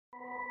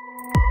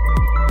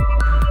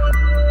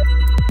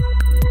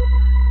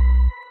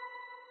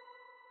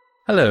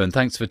Hello, and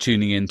thanks for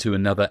tuning in to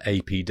another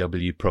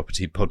APW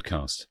Property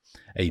podcast.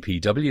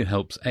 APW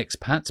helps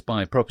expats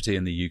buy property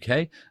in the UK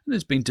and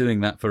has been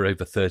doing that for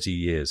over 30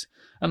 years.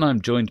 And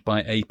I'm joined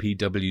by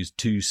APW's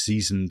two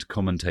seasoned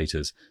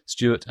commentators,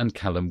 Stuart and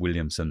Callum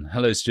Williamson.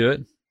 Hello,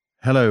 Stuart.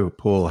 Hello,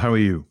 Paul. How are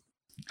you?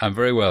 I'm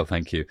very well,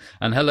 thank you.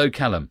 And hello,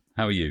 Callum.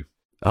 How are you?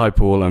 Hi,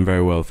 Paul. I'm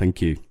very well,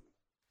 thank you.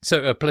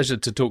 So, a pleasure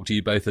to talk to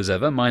you both as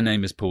ever. My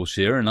name is Paul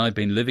Shearer, and I've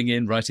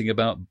been writing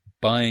about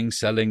buying,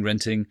 selling,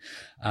 renting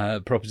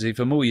property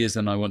for more years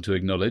than I want to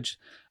acknowledge.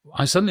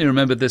 I suddenly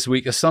remembered this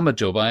week a summer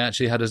job I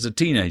actually had as a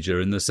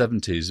teenager in the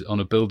 70s on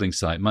a building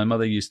site. My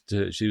mother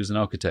she was an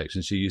architect,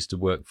 and she used to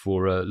work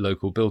for a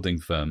local building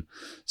firm.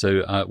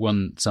 So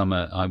one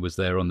summer I was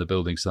there on the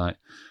building site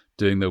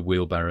doing the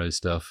wheelbarrow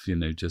stuff,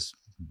 just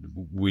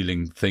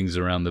wheeling things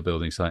around the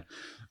building site.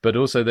 But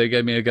also they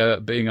gave me a go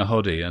at being a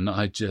hottie, and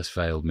I just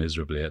failed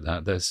miserably at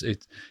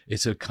that.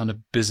 It's a kind of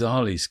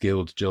bizarrely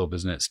skilled job,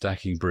 isn't it?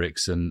 Stacking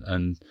bricks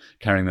and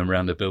carrying them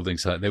around a building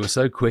site. They were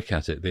so quick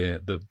at it,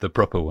 the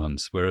proper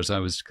ones, whereas I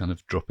was kind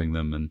of dropping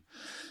them and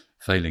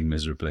failing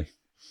miserably.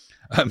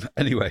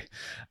 Anyway,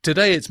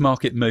 today it's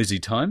Market Mosey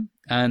time,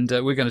 and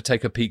we're going to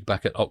take a peek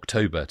back at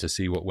October to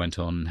see what went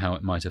on and how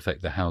it might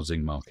affect the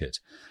housing market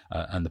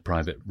and the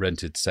private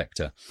rented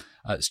sector.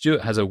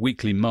 Stuart has a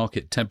weekly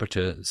market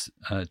temperature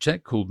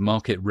check called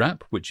Market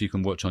Wrap, which you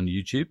can watch on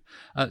YouTube.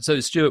 So,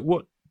 Stuart,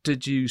 what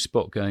did you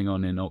spot going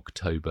on in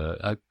October?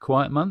 A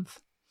quiet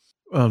month?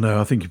 Well, no,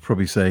 I think you'd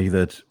probably say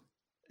that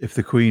if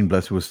the Queen,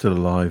 bless her, was still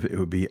alive, it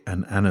would be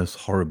an annus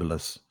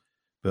horribilis,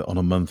 but on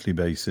a monthly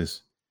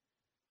basis.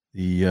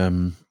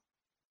 The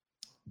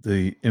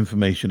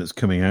information that's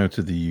coming out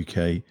of the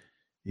UK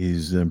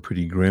is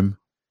pretty grim.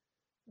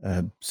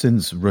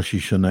 Since Rishi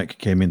Sunak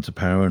came into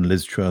power and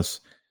Liz Truss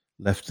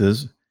left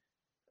us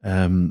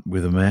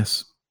with a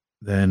mess,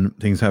 then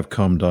things have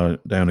calmed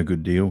down a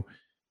good deal.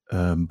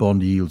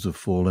 Bond yields have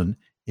fallen.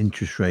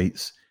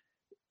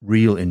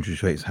 Real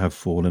interest rates have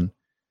fallen.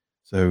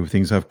 So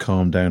things have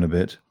calmed down a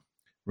bit.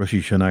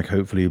 Rishi Sunak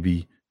hopefully will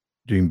be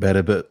doing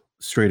better, but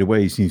straight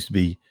away he seems to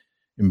be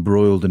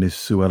embroiled in his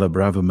Suella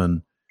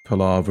Braverman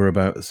palaver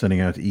about sending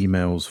out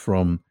emails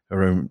from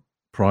her own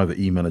private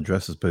email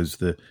address as opposed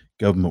to the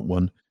government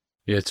one.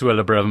 Yeah,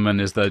 Suella Braverman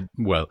is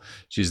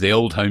she's the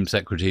old Home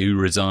Secretary who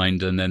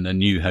resigned, and then the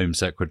new Home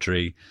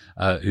Secretary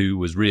who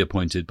was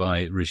reappointed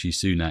by Rishi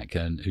Sunak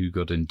and who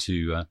got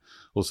into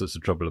all sorts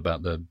of trouble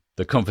about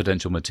the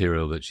confidential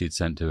material that she'd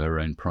sent to her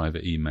own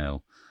private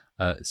email.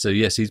 So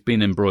yes, he's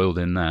been embroiled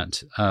in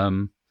that.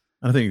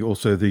 I think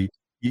also the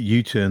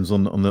U-turns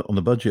on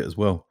the budget as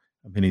well.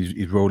 I mean,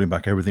 he's rolling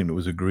back everything that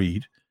was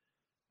agreed.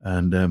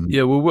 And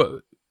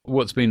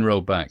what's been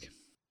rolled back?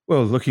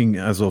 Well, looking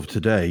as of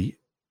today,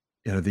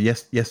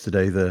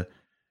 yesterday the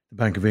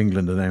Bank of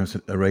England announced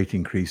a rate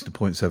increase to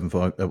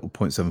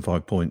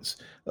 0.75 points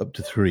up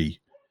to 3,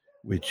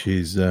 which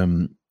is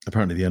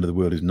apparently the end of the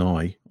world is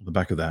nigh on the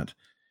back of that.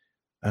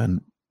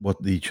 And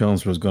what the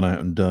Chancellor has gone out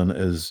and done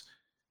is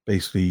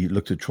basically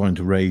looked at trying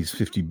to raise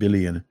 50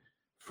 billion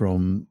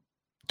from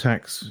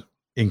tax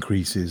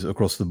increases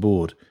across the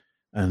board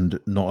and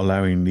not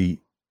allowing the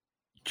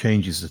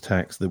changes to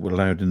tax that were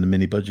allowed in the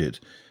mini budget.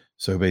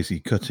 So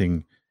basically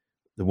cutting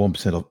the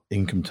 1% of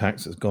income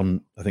tax that's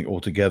gone, I think,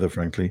 altogether,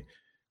 frankly.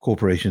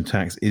 Corporation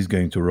tax is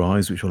going to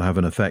rise, which will have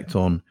an effect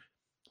on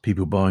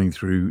people buying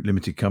through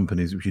limited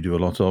companies, which you do a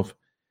lot of.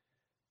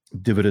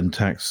 Dividend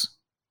tax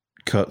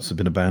cuts have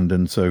been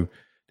abandoned. So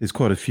there's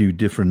quite a few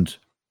different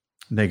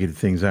negative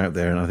things out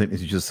there. And I think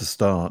this is just a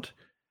start.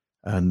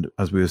 And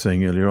as we were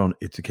saying earlier on,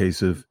 it's a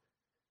case of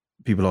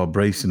people are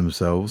bracing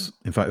themselves.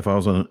 In fact, if I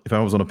was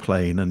on a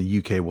plane and the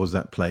UK was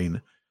that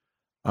plane,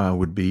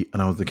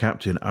 and I was the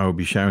captain, I would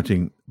be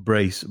shouting,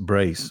 brace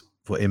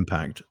for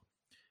impact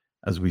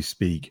as we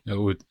speak.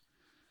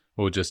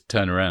 Or just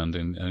turn around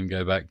and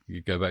go back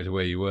to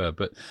where you were.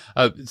 But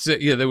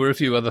there were a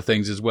few other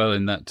things as well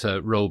in that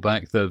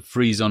rollback. The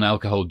freeze on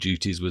alcohol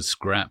duties was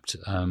scrapped.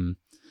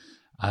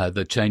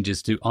 The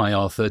changes to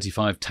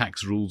IR35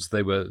 tax rules,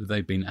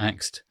 they've been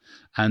axed.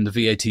 And the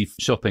VAT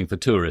shopping for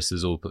tourists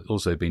has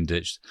also been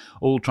ditched,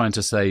 all trying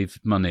to save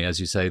money, as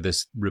you say,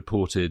 this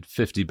reported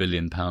 £50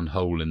 billion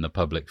hole in the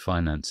public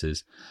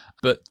finances.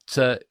 But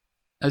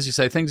as you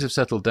say, things have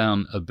settled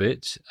down a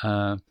bit,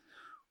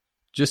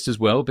 just as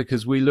well,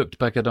 because we looked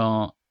back at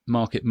our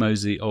Market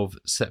Mosey of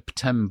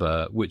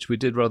September, which we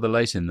did rather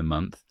late in the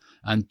month,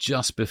 and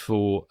just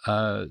before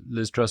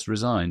Liz Truss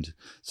resigned.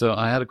 So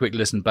I had a quick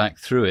listen back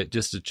through it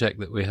just to check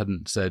that we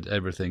hadn't said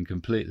everything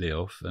completely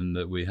off and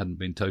that we hadn't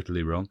been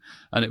totally wrong.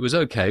 And it was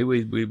okay.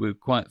 We were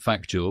quite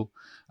factual.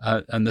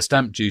 And the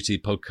stamp duty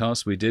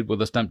podcast we did,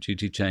 the stamp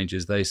duty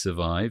changes, they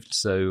survived.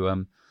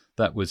 So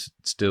that was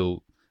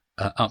still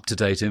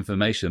up-to-date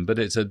information. But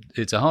it's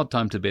a hard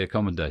time to be a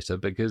commentator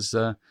because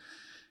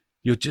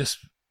you're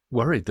just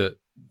worried that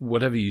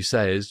whatever you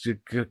say is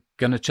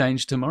going to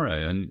change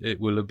tomorrow, and it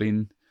will have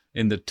been,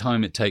 in the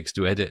time it takes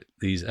to edit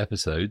these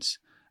episodes,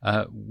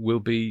 will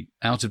be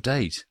out of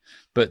date.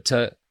 But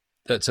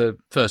that's a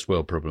first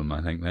world problem,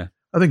 I think, there.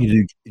 I think you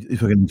do.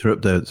 If I can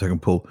interrupt there a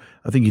second, Paul,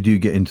 I think you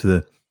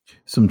do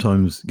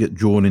sometimes get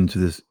drawn into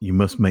this. You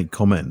must make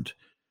comment,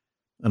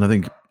 and I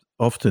think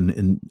often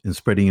in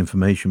spreading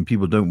information,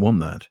 people don't want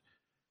that.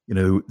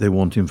 They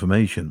want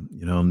information.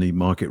 On the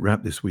market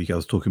wrap this week, I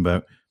was talking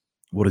about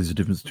what is the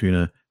difference between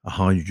a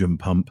hydrogen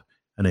pump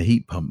and a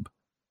heat pump.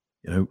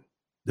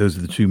 Those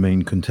are the two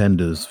main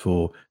contenders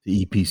for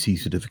the EPC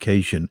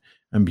certification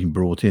and being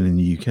brought in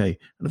the UK.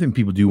 And I think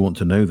people do want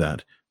to know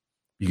that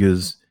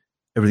because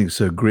everything's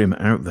so grim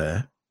out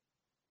there.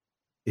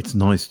 It's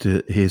nice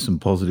to hear some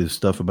positive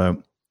stuff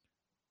about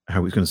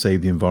how it's going to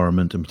save the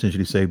environment and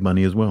potentially save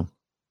money as well.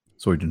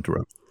 Sorry to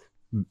interrupt.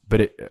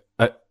 But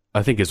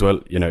I think as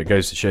well, it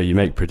goes to show you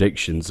make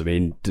predictions. I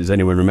mean, does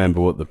anyone remember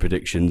what the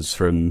predictions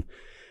from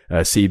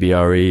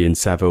CBRE and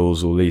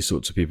Savills, all these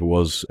sorts of people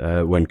was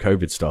when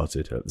COVID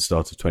started at the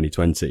start of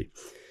 2020?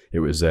 It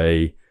was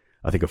I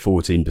think a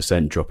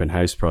 14% drop in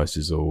house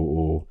prices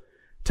or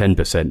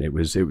 10%. It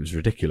was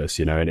ridiculous,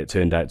 and it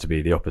turned out to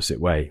be the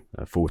opposite way,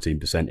 a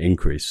 14%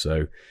 increase.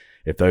 So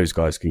if those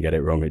guys can get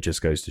it wrong, it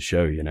just goes to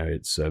show,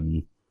 it's,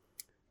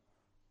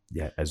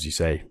 as you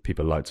say,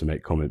 people like to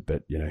make comment,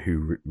 but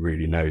who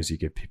really knows? You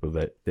give people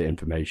the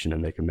information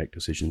and they can make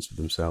decisions for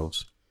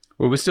themselves.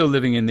 Well, we're still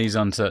living in these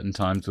uncertain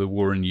times, the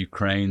war in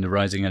Ukraine, the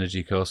rising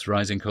energy costs,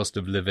 rising cost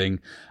of living,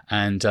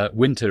 and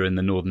winter in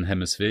the Northern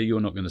Hemisphere.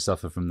 You're not going to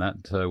suffer from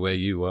that where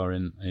you are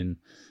in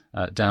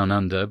down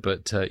under,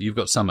 but you've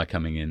got summer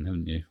coming in,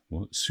 haven't you?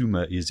 Well,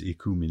 summa is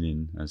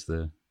ikumenin, as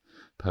the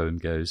poem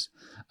goes.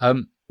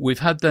 We've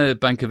had the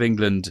Bank of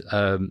England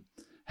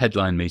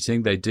headline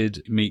meeting. They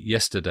did meet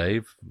yesterday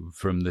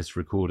from this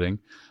recording.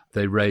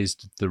 They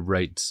raised the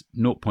rates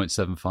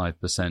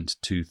 0.75%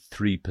 to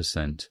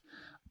 3%.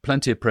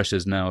 Plenty of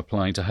pressures now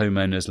applying to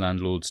homeowners,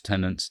 landlords,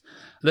 tenants.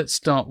 Let's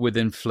start with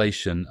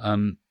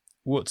inflation.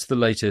 What's the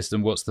latest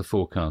and what's the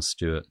forecast,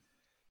 Stuart?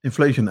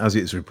 Inflation, as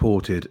it's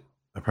reported,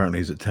 apparently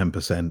is at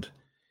 10%.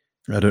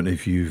 I don't know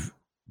if you've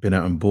been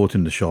out and bought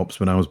in the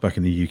shops. When I was back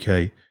in the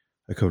UK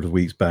a couple of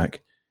weeks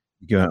back,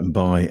 you go out and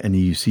buy and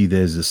you see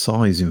there's a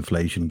size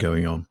inflation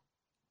going on.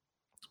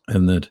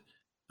 And that,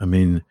 I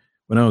mean,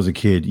 when I was a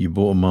kid, you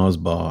bought a Mars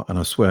bar and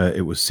I swear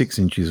it was 6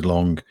 inches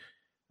long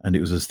and it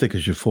was as thick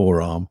as your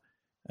forearm.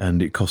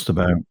 And it cost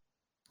about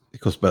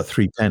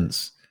 3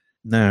 pence.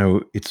 Now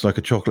it's like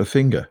a chocolate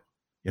finger.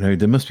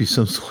 There must be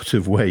some sort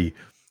of way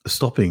of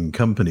stopping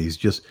companies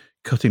just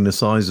cutting the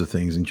size of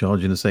things and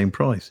charging the same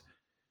price.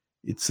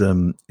 It's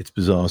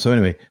bizarre. So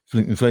anyway,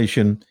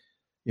 inflation,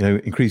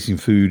 increasing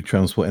food,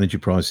 transport, energy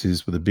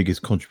prices were the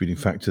biggest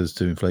contributing factors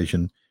to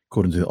inflation,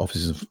 according to the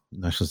Office of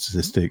National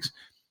Statistics.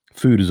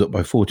 Food is up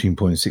by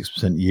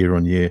 14.6% year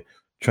on year.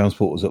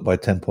 Transport was up by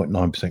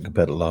 10.9%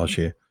 compared to last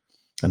year.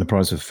 And the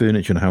price of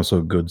furniture and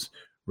household goods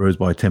rose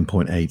by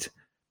 10.8%.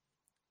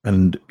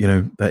 And,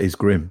 that is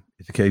grim.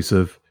 It's a case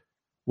of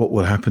what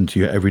will happen to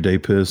your everyday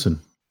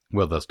person.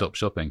 Well, they'll stop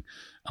shopping,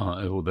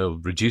 or they'll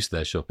reduce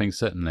their shopping,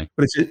 certainly.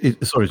 But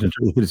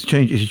it's a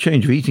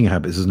change of eating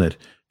habits, isn't it?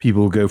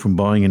 People will go from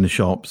buying in the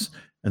shops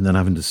and then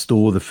having to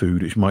store the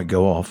food, which might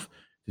go off,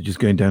 to just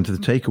going down to the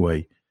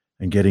takeaway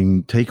and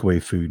getting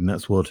takeaway food. And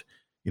that's what,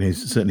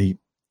 is certainly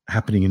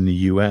happening in the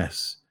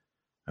US.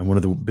 And one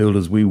of the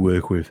builders we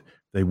work with,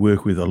 they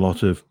work with a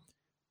lot of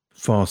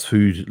fast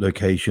food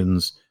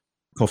locations,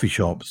 coffee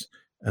shops,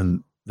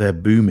 and they're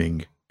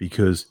booming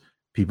because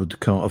people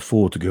can't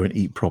afford to go and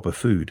eat proper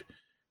food,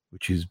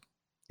 which is,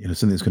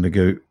 something that's going to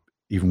go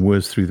even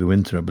worse through the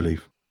winter, I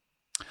believe.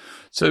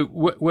 So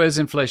where's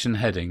inflation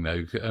heading,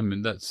 though? I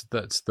mean, that's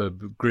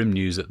the grim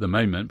news at the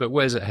moment, but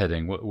where's it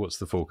heading? What's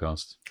the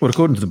forecast? Well,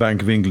 according to the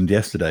Bank of England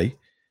yesterday,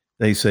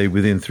 they say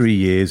within 3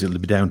 years it'll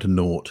be down to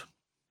 0.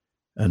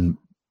 And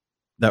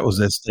that was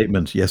their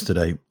statement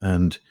yesterday.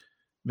 And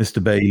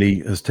Mr. Bailey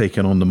has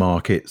taken on the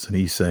markets and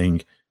he's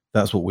saying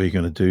that's what we're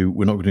going to do.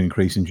 We're not going to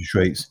increase interest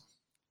rates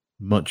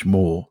much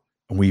more.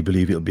 And we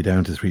believe it'll be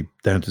down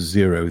to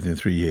 0 within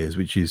 3 years,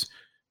 which is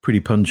pretty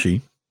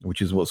punchy,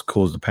 which is what's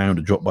caused the pound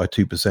to drop by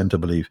 2%, I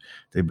believe.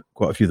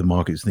 Quite a few of the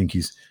markets think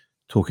he's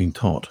talking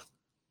tot.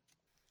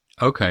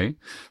 Okay.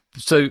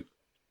 So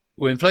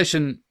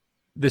inflation,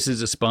 this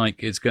is a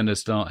spike. It's going to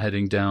start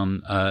heading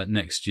down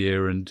next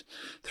year and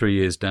 3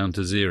 years down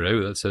to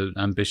 0. That's an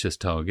ambitious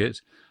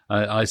target.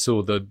 I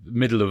saw the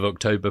middle of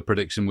October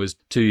prediction was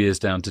 2 years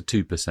down to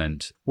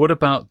 2%. What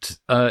about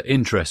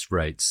interest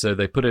rates? So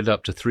they put it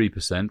up to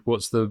 3%.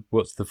 What's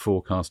the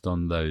forecast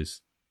on those?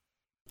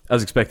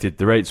 As expected,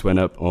 the rates went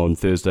up on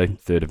Thursday,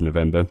 3rd of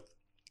November,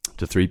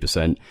 to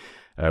 3%,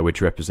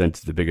 which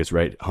represented the biggest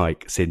rate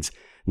hike since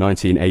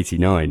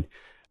 1989.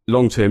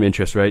 Long-term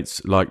interest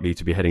rates likely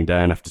to be heading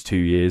down after 2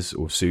 years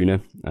or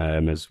sooner,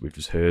 as we've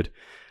just heard.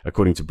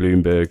 According to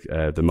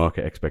Bloomberg, the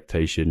market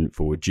expectation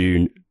for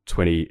June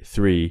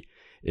 23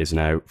 is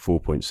now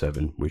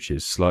 4.7, which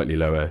is slightly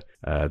lower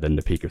than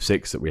the peak of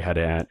 6 that we had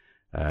it at,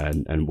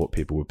 and what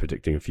people were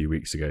predicting a few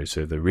weeks ago.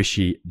 So the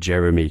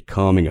Rishi-Jeremy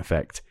calming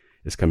effect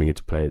is coming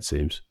into play, it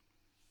seems.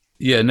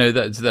 Yeah, no,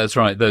 that's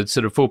right. The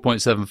sort of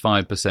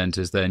 4.75%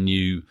 is their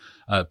new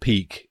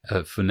peak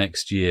for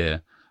next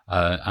year.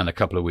 And a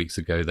couple of weeks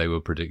ago, they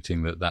were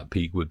predicting that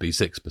peak would be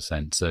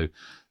 6%. So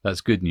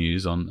that's good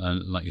news on,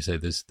 like you say,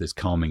 this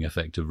calming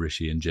effect of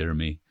Rishi and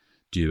Jeremy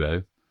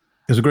duo.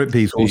 There's a great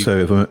piece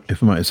also,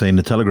 if I might say, in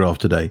the Telegraph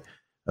today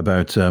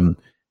about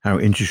how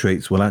interest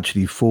rates will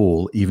actually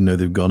fall even though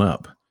they've gone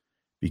up,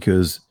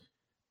 because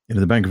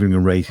the Bank of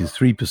England rate is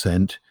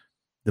 3%.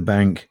 The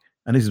bank,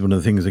 and this is one of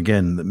the things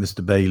again that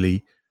Mr.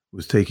 Bailey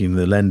was taking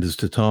the lenders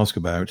to task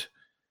about,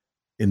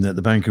 in that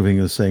the Bank of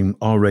England is saying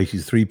our rate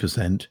is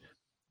 3%,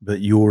 but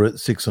you're at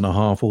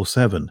 6.5 or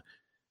 7.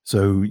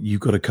 So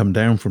you've got to come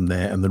down from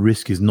there, and the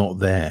risk is not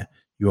there.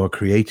 You are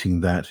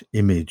creating that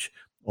image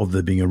of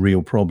there being a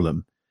real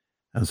problem.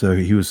 And so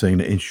he was saying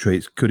that interest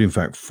rates could in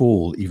fact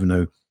fall, even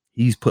though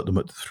he's put them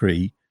at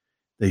 3.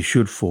 They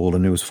should fall.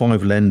 And there was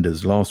 5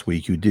 lenders last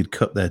week who did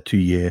cut their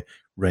 2-year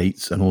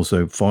rates and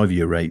also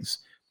 5-year rates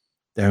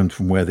down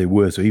from where they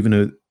were. So even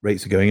though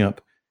rates are going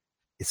up,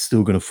 it's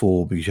still going to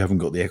fall because you haven't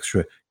got the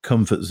extra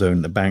comfort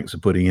zone the banks are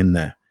putting in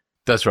there.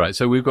 That's right.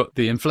 So we've got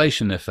the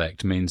inflation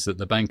effect, means that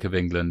the Bank of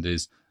England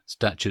is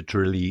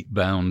statutorily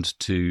bound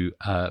to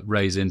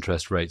raise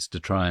interest rates to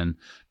try and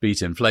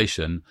beat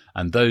inflation.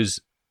 And those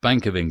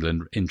Bank of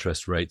England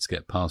interest rates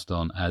get passed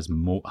on as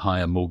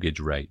higher mortgage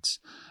rates.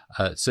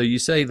 So you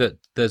say that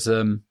there's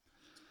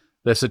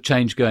a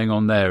change going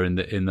on there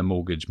in the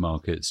mortgage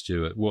market,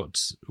 Stuart.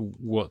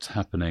 What's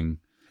happening?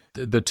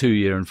 The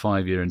 2-year and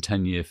 5-year and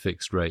 10-year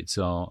fixed rates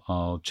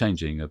are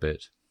changing a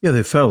bit. Yeah,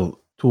 they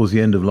fell towards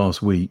the end of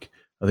last week.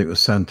 I think it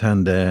was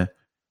Santander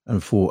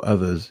and 4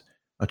 others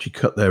actually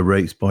cut their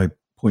rates by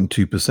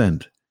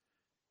 0.2%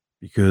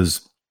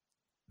 because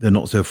they're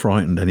not so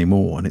frightened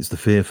anymore. And it's the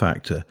fear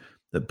factor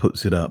that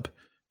puts it up,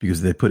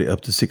 because they put it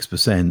up to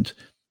 6%.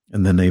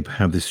 And then they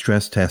have this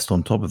stress test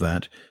on top of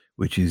that,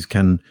 which is,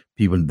 can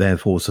people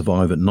therefore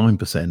survive at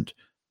 9%,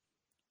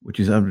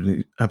 which is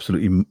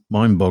absolutely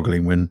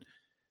mind-boggling when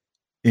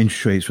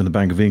interest rates from the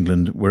Bank of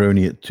England were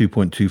only at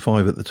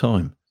 2.25 at the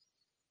time.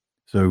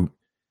 So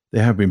they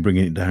have been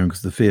bringing it down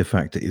because the fear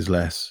factor is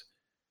less,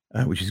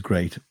 which is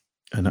great.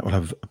 And that will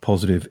have a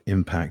positive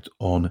impact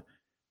on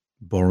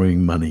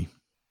borrowing money.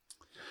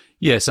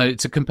 Yeah, so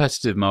it's a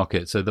competitive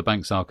market, so the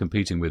banks are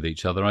competing with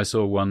each other. I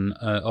saw one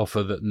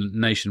offer that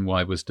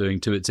Nationwide was doing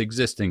to its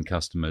existing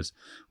customers,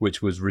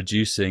 which was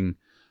reducing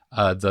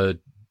the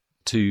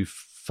 2,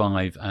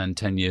 5 and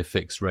 10-year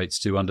fixed rates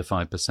to under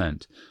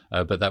 5%,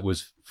 but that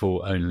was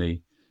for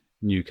only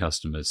new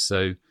customers.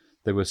 So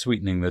they were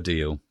sweetening the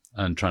deal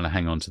and trying to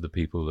hang on to the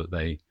people that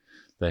they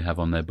have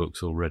on their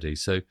books already.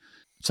 So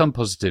some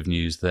positive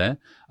news there.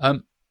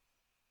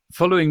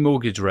 Following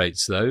mortgage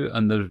rates, though,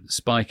 and the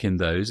spike in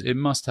those, it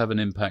must have an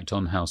impact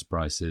on house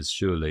prices,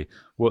 surely.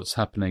 What's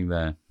happening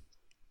there?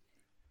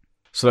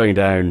 Slowing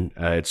down.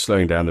 It's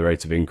slowing down the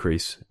rate of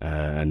increase,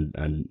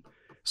 and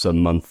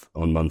some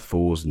month-on-month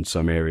falls in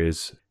some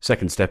areas.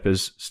 Second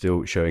steppers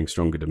still showing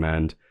stronger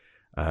demand.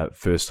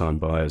 First-time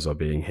buyers are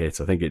being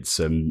hit. I think it's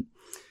I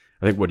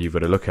think what you've got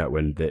to look at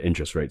when the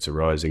interest rates are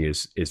rising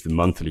is the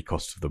monthly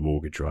cost of the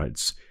mortgage, right?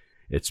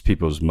 It's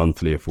people's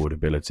monthly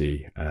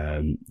affordability.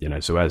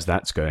 So as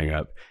that's going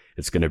up,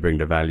 it's going to bring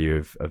the value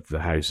of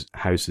the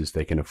houses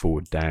they can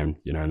afford down,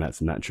 and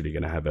that's naturally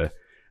going to have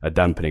a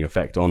dampening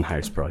effect on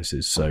house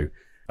prices. So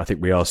I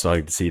think we are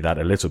starting to see that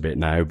a little bit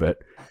now, but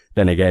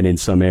then again, in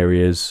some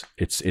areas,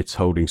 it's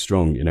holding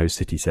strong,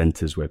 city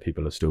centres where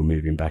people are still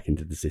moving back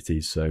into the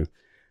cities. So it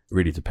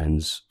really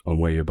depends on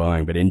where you're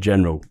buying. But in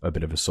general, a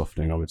bit of a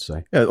softening, I would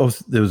say. Yeah,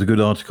 there was a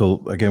good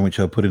article, again, which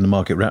I put in the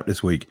Market Wrap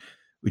this week,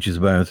 which is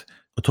about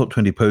the top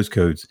 20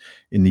 postcodes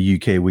in the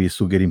UK where you're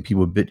still getting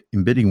people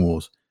in bidding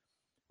wars.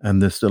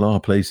 And there still are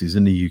places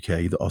in the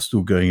UK that are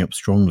still going up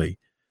strongly.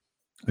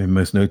 I mean,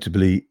 most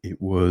notably,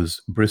 it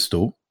was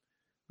Bristol,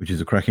 which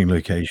is a cracking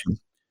location,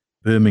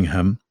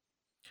 Birmingham,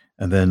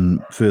 and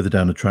then further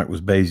down the track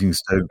was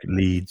Basingstoke,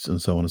 Leeds,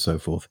 and so on and so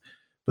forth.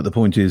 But the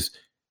point is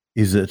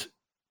that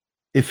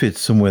if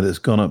it's somewhere that's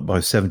gone up by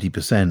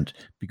 70%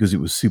 because it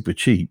was super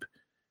cheap,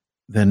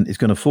 then it's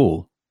going to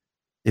fall.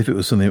 If it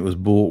was something that was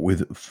bought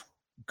with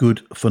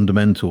good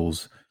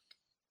fundamentals,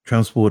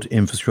 transport,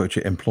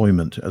 infrastructure,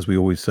 employment, as we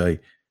always say,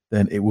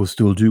 then it will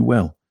still do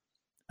well.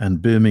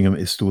 And Birmingham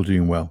is still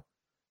doing well,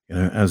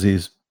 as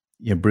is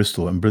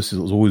Bristol. And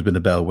Bristol has always been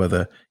a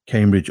bellwether.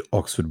 Cambridge,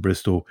 Oxford,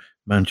 Bristol,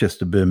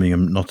 Manchester,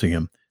 Birmingham,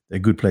 Nottingham. They're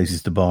good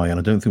places to buy. And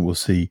I don't think we'll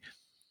see,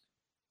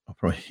 I'll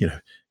probably,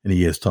 in a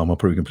year's time, I'll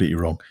probably be completely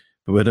wrong,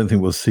 but I don't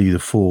think we'll see the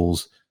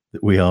falls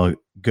that we are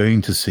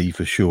going to see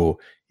for sure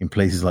in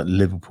places like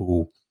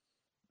Liverpool,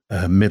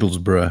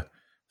 Middlesbrough,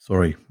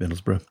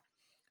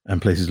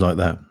 and places like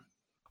that.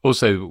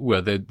 Also,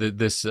 well,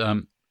 this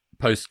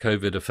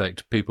post-COVID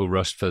effect, people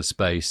rushed for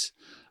space,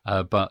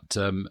 but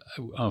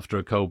after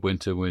a cold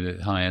winter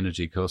with high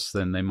energy costs,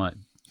 then they might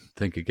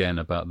think again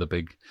about the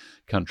big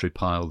country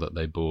pile that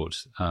they bought.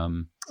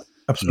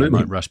 Absolutely, they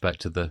might rush back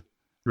to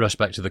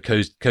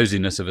the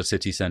coziness of a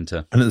city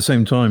centre. And at the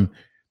same time,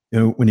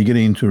 when you're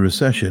getting into a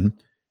recession,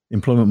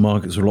 employment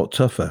markets are a lot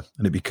tougher,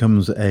 and it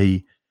becomes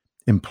a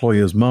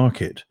employer's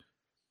market.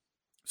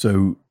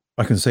 So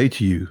I can say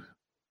to you,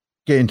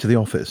 get into the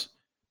office.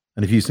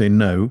 And if you say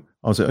no,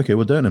 I'll say, okay,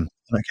 well, don't. In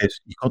that case,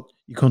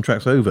 your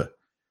contract's over.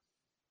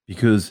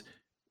 Because,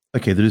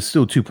 okay, there is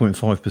still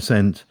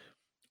 2.5%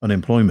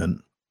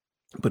 unemployment,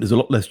 but there's a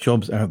lot less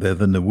jobs out there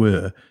than there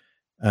were.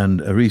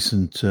 And a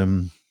recent,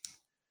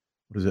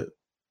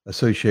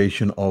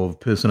 Association of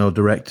Personnel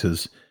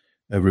Directors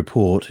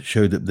report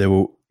showed that they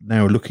were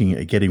now looking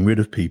at getting rid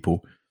of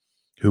people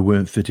who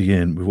weren't fitting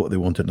in with what they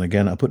wanted. And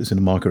again, I put this in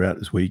the market out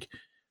this week.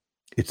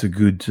 It's a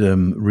good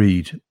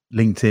read.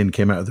 LinkedIn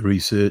came out of the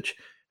research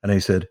and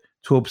they said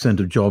 12%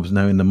 of jobs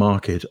now in the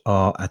market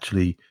are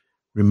actually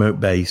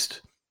remote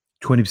based.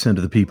 20%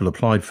 of the people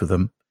applied for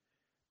them,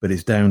 but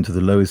it's down to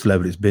the lowest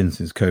level it's been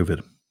since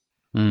COVID.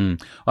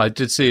 I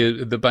did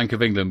see the Bank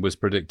of England was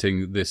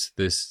predicting this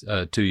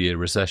 2-year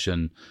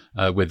recession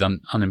with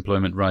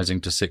unemployment rising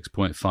to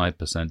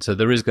 6.5%. So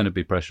there is going to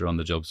be pressure on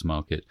the jobs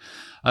market.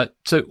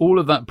 So all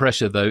of that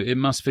pressure, though, it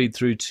must feed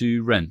through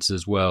to rents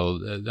as well,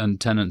 and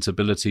tenants'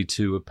 ability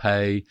to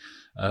pay,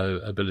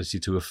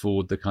 ability to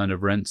afford the kind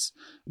of rents.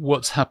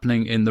 What's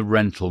happening in the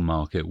rental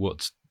market?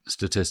 What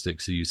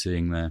statistics are you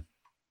seeing there?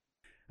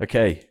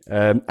 Okay,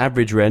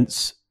 average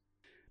rents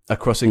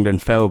across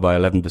England fell by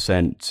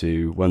 11%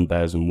 to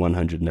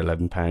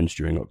 £1,111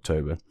 during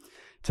October,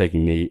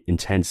 taking the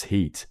intense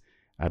heat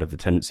out of the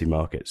tenancy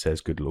market,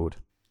 says Good Lord.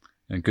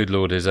 And Good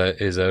Lord is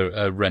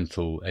a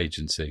rental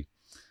agency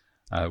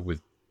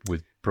with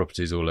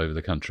properties all over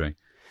the country.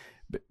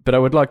 But I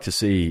would like to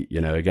see,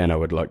 I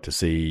would like to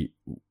see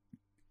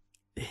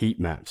heat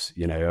maps.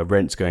 Are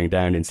rents going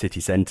down in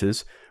city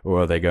centres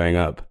or are they going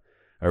up?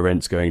 Are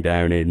rents going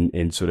down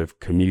in sort of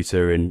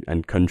commuter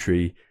and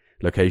country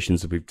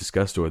locations that we've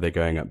discussed, or are they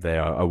going up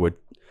there? I would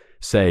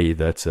say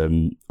that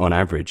on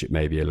average it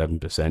may be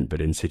 11%,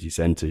 but in city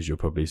centres you're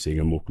probably seeing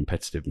a more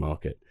competitive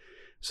market.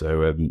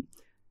 So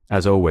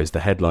as always,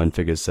 the headline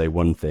figures say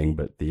one thing,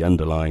 but the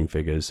underlying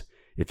figures,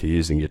 if you're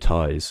using your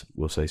ties,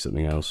 will say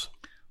something else.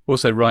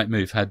 Also,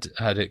 Rightmove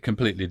had it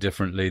completely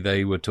differently.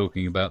 They were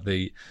talking about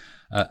the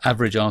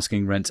average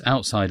asking rents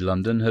outside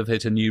London have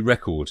hit a new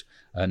record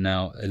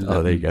now.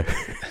 Oh, there you go.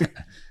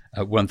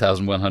 At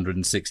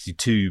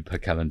 1,162 per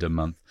calendar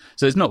month.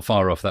 So it's not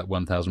far off that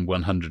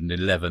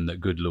 1,111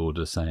 that Good Lord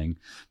are saying.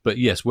 But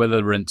yes,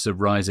 whether rents are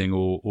rising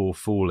or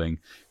falling,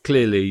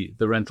 clearly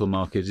the rental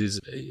market is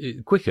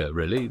quicker,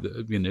 really.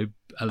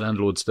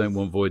 Landlords don't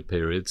want void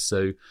periods.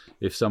 So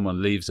if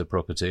someone leaves a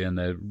property and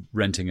they're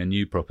renting a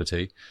new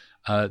property,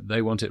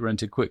 they want it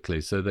rented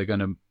quickly. So they're going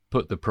to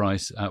put the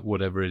price at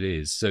whatever it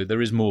is. So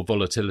there is more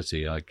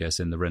volatility, I guess,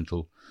 in the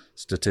rental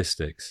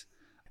statistics.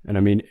 And I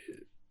mean,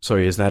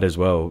 sorry, is that as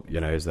well,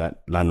 is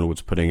that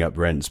landlords putting up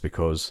rents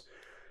because,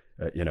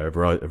 of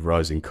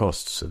rising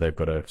costs? So they've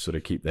got to sort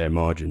of keep their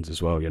margins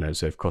as well,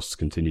 so if costs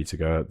continue to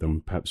go up,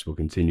 then perhaps we'll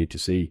continue to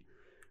see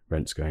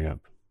rents going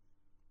up.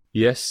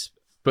 Yes,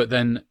 but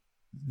then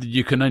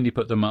you can only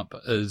put them up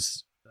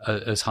as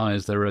high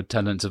as there are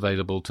tenants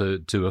available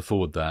to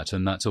afford that.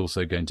 And that's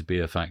also going to be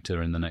a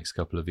factor in the next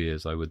couple of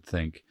years, I would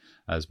think,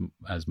 as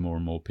more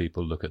and more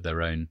people look at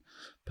their own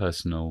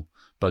personal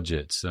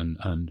budgets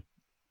and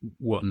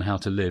what and how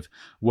to live.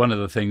 One of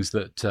the things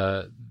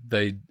that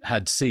they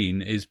had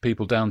seen is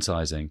people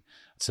downsizing.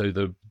 So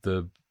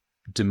the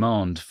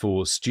demand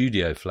for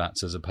studio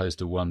flats as opposed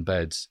to one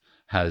beds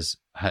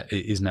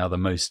is now the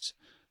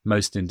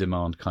most in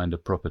demand kind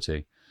of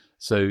property.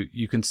 So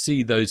you can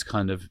see those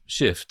kind of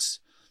shifts.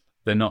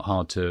 They're not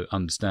hard to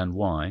understand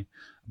why,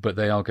 but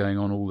they are going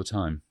on all the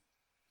time.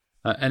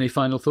 Any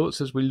final thoughts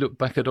as we look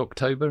back at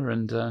October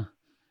and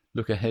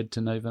look ahead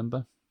to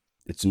November?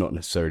 It's not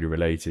necessarily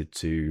related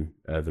to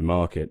the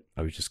market.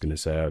 I was just going to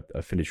say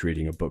I finished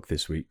reading a book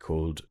this week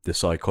called The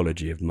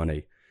Psychology of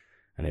Money.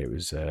 And it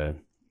was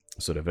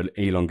sort of an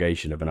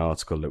elongation of an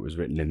article that was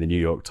written in the New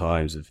York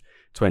Times of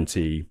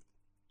 20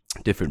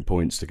 different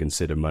points to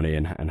consider money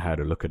and how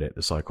to look at it,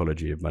 the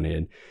psychology of money.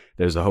 And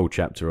there's a whole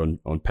chapter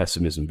on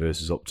pessimism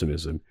versus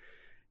optimism,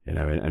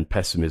 and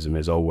pessimism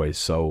is always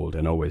sold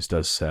and always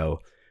does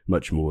sell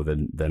much more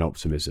than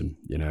optimism,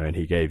 and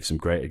he gave some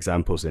great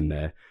examples in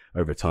there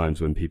over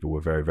times when people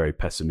were very, very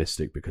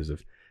pessimistic because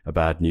of a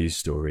bad news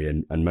story.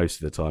 And most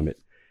of the time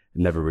it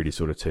never really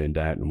sort of turned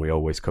out. And we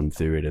always come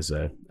through it as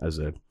a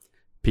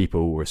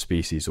people or a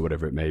species or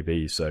whatever it may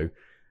be. So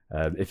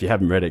if you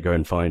haven't read it, go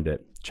and find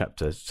it.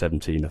 Chapter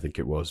 17, I think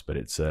it was, but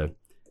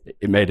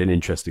it made an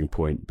interesting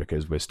point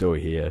because we're still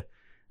here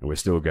and we're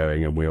still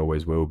going and we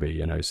always will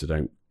be, so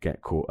don't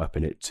get caught up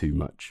in it too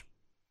much.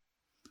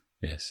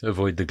 Yes,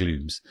 avoid the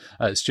glooms.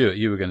 Stuart,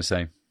 you were going to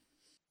say?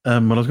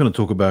 Well, I was going to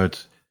talk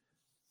about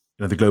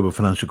the global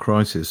financial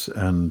crisis,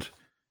 and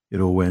it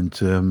all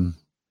went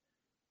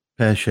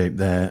pear-shaped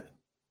there.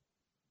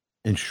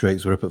 Interest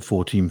rates were up at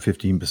 14,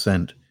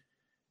 15%.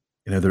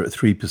 They're at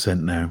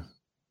 3% now.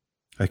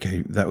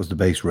 Okay, that was the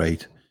base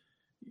rate.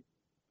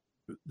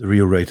 The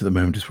real rate at the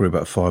moment is probably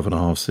about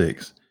 5.5,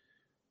 6.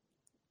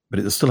 But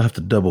it'll still have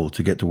to double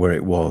to get to where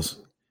it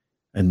was.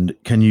 And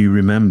can you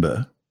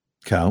remember,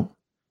 Cal,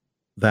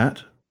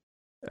 that?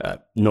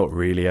 Not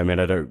really. I mean,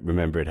 I don't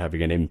remember it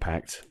having an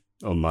impact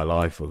on my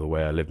life or the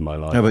way I lived my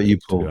life. How about you, to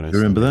be Paul? Do honest. you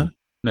remember that?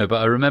 No,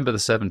 but I remember the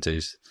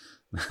 70s.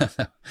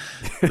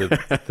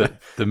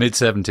 the mid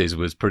 70s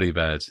was pretty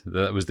bad.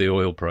 That was the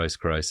oil price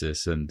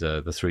crisis and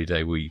the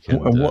 3-day week. And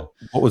what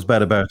was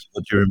bad about it?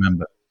 What do you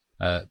remember?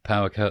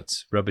 Power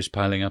cuts, rubbish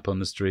piling up on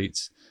the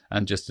streets,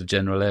 and just a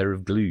general air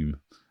of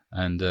gloom,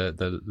 and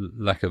the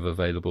lack of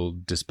available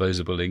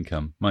disposable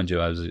income. Mind you,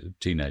 I was a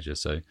teenager,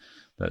 so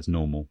that's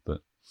normal.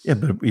 But yeah,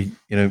 but we,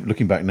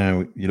 looking back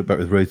now, you look back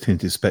with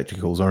rose-tinted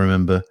spectacles. I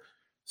remember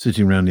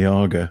sitting around the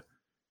Arga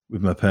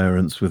with my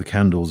parents with the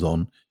candles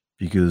on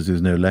because there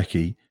was no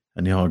lecky,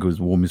 and the Arga was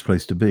the warmest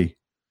place to be.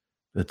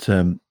 But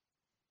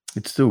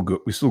it's still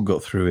good. We still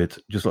got through it,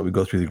 just like we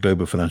got through the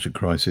global financial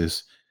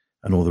crisis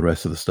and all the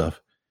rest of the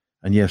stuff.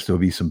 And yes, there'll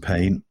be some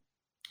pain.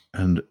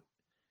 And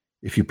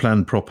if you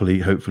plan properly,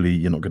 hopefully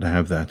you're not going to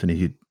have that. And if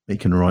you're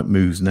making the right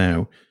moves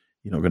now,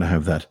 you're not going to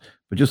have that.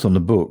 But just on the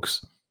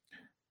books,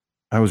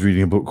 I was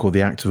reading a book called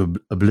The Act of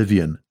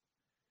Oblivion,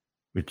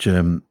 which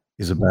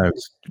is about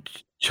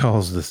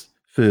Charles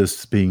I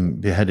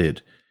being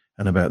beheaded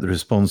and about the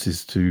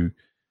responses to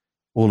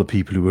all the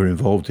people who were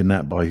involved in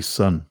that by his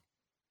son.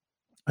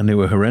 And they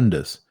were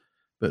horrendous.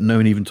 But no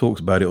one even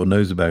talks about it or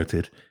knows about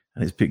it.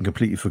 And it's been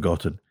completely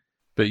forgotten.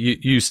 But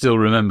you still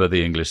remember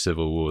the English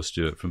Civil War,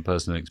 Stuart, from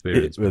personal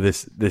experience. Well,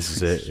 this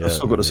is it. Yeah. I've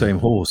still got the same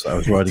horse I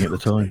was riding at the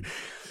time.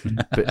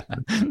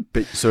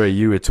 but sorry,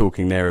 you were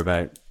talking there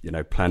about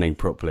planning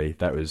properly.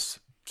 That was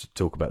to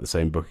talk about the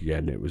same book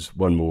again. It was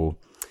one more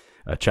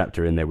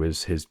chapter in there.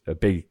 Was a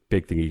big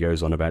thing he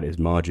goes on about is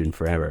margin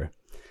for error.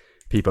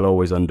 People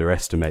always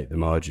underestimate the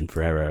margin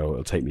for error.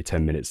 It'll take me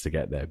 10 minutes to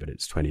get there, but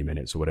it's 20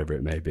 minutes or whatever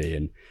it may be.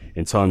 And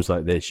in times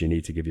like this, you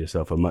need to give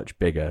yourself a much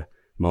bigger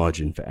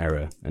margin for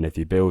error. And if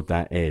you build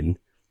that in,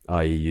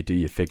 i.e. you do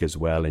your figures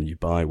well and you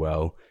buy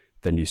well,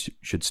 then you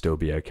should still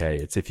be okay.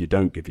 It's if you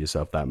don't give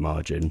yourself that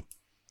margin,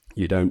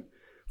 you don't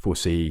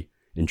foresee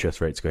interest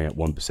rates going up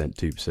 1%,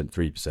 2%,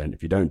 3%.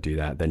 If you don't do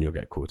that, then you'll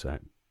get caught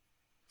out.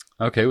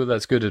 Okay, well,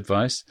 that's good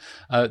advice.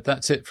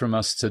 That's it from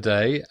us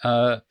today.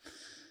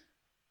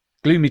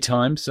 Gloomy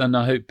times, and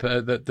I hope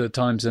that the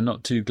times are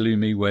not too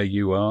gloomy where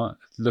you are.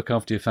 Look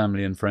after your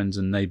family and friends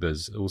and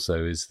neighbours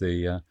also is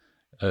the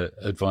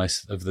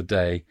advice of the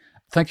day.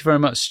 Thank you very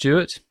much,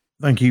 Stuart.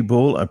 Thank you,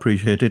 Paul. I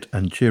appreciate it.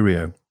 And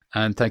cheerio.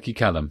 And thank you,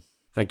 Callum.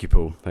 Thank you,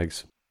 Paul.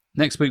 Thanks.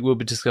 Next week, we'll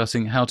be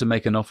discussing how to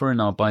make an offer in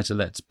our Buy to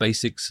Let's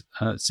Basics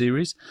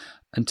series.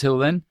 Until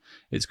then,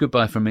 it's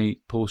goodbye from me,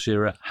 Paul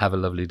Shearer. Have a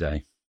lovely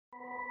day.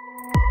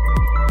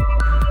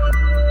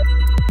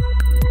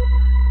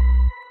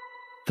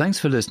 Thanks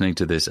for listening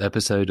to this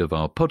episode of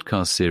our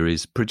podcast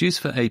series produced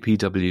for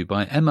APW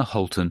by Emma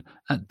Holton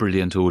at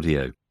Brilliant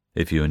Audio.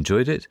 If you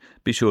enjoyed it,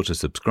 be sure to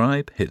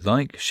subscribe, hit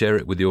like, share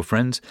it with your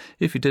friends.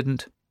 If you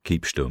didn't,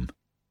 keep stum.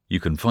 You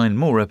can find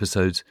more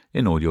episodes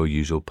in all your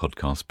usual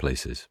podcast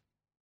places.